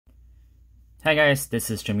Hi guys,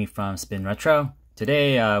 this is Jimmy from Spin Retro.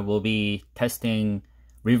 Today we'll be testing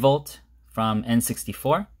Revolt from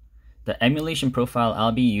N64. The emulation profile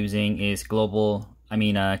I'll be using is Glide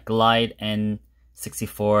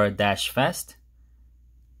N64-Fest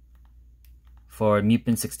for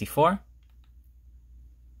Mupen64.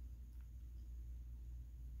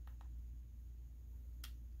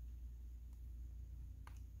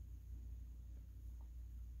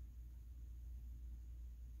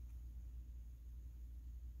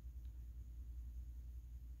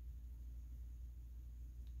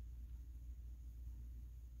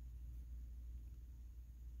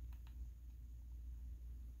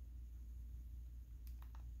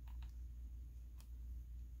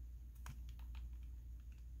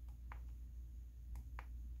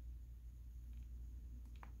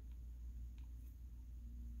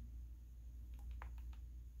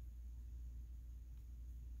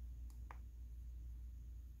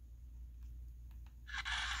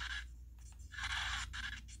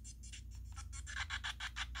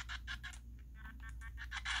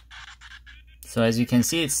 So as you can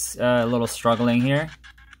see, it's a little struggling here.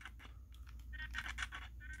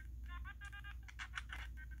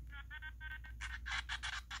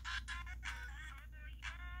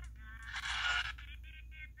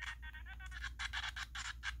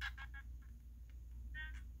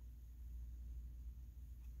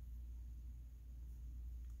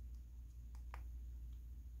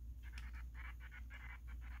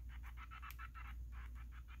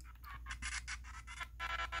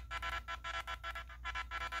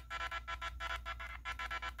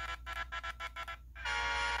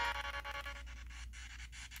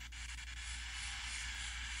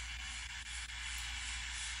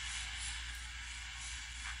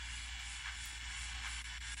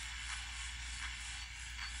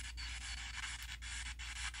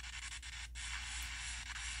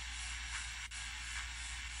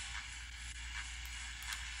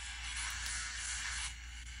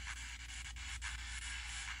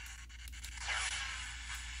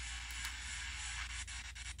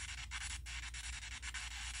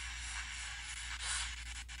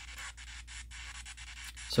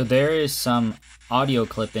 So there is some audio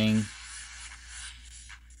clipping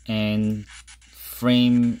and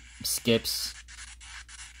frame skips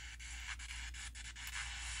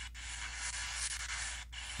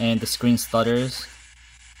and the screen stutters.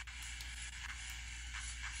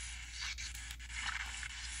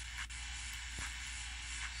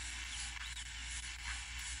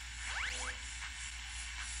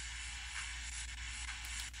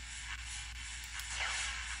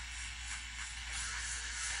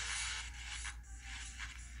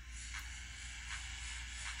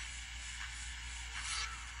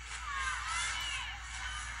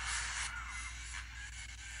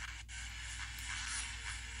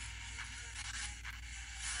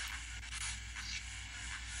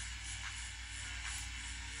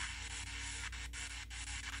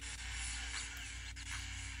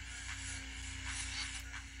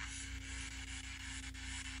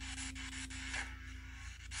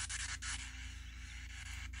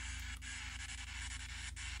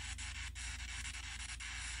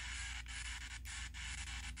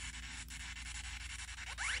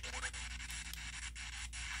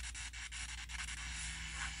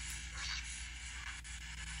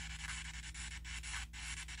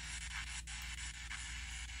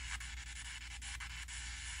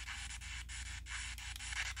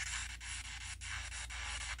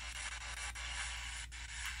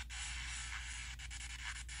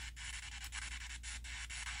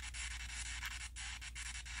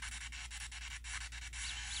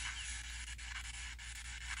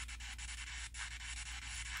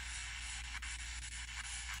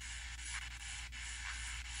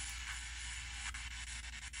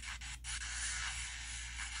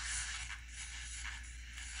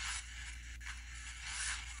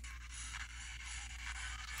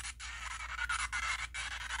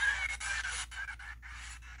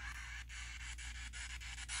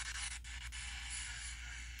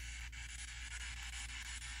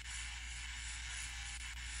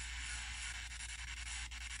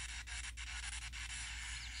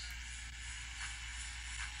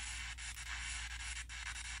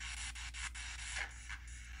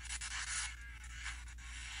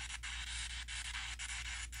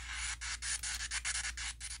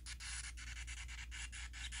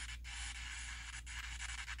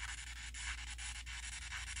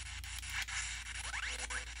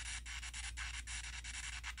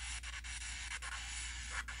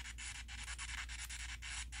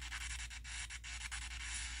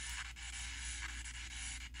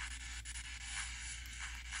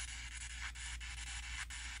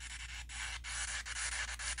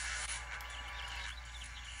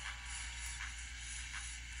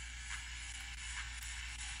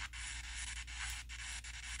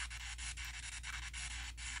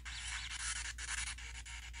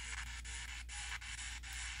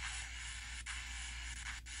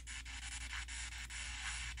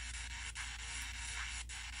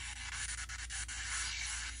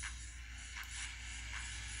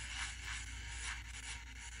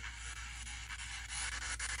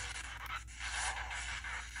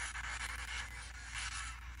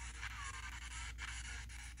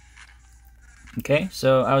 Okay,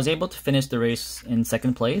 so I was able to finish the race in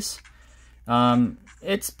second place.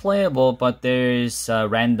 It's playable, but there's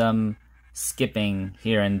random skipping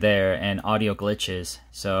here and there and audio glitches.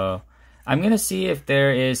 So I'm gonna see if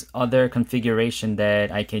there is other configuration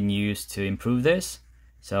that I can use to improve this.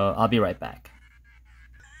 So I'll be right back.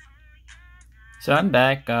 So I'm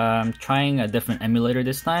back, trying a different emulator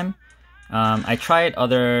this time. I tried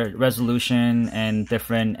other resolution and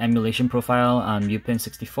different emulation profile on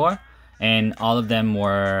Mupen64, and all of them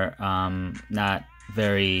were not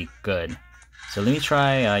very good. So let me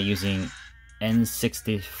try using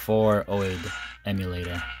N64oid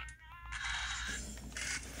emulator.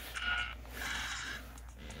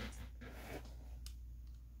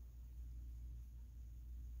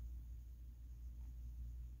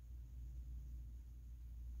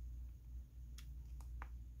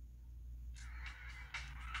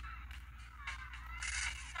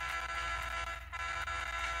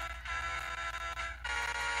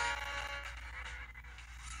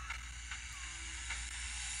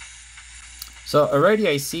 So already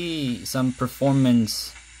I see some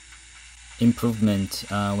performance improvement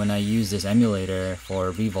when I use this emulator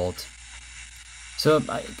for Revolt. So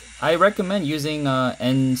I recommend using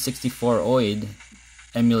N64oid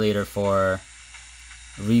emulator for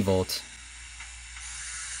Revolt.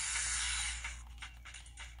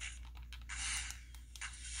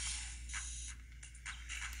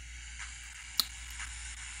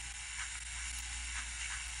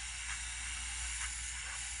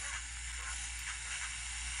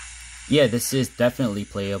 Yeah, this is definitely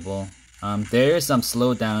playable. There are some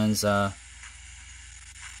slowdowns,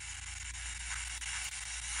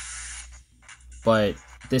 but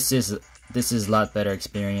this is a lot better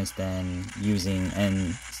experience than using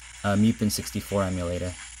an Mupen64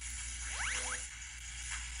 emulator.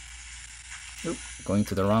 Oop, going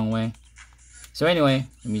to the wrong way. So anyway,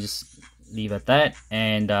 let me just leave at that,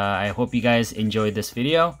 and I hope you guys enjoyed this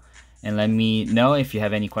video. And let me know if you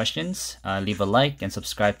have any questions. Leave a like and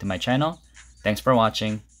subscribe to my channel. Thanks for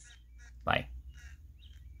watching. Bye.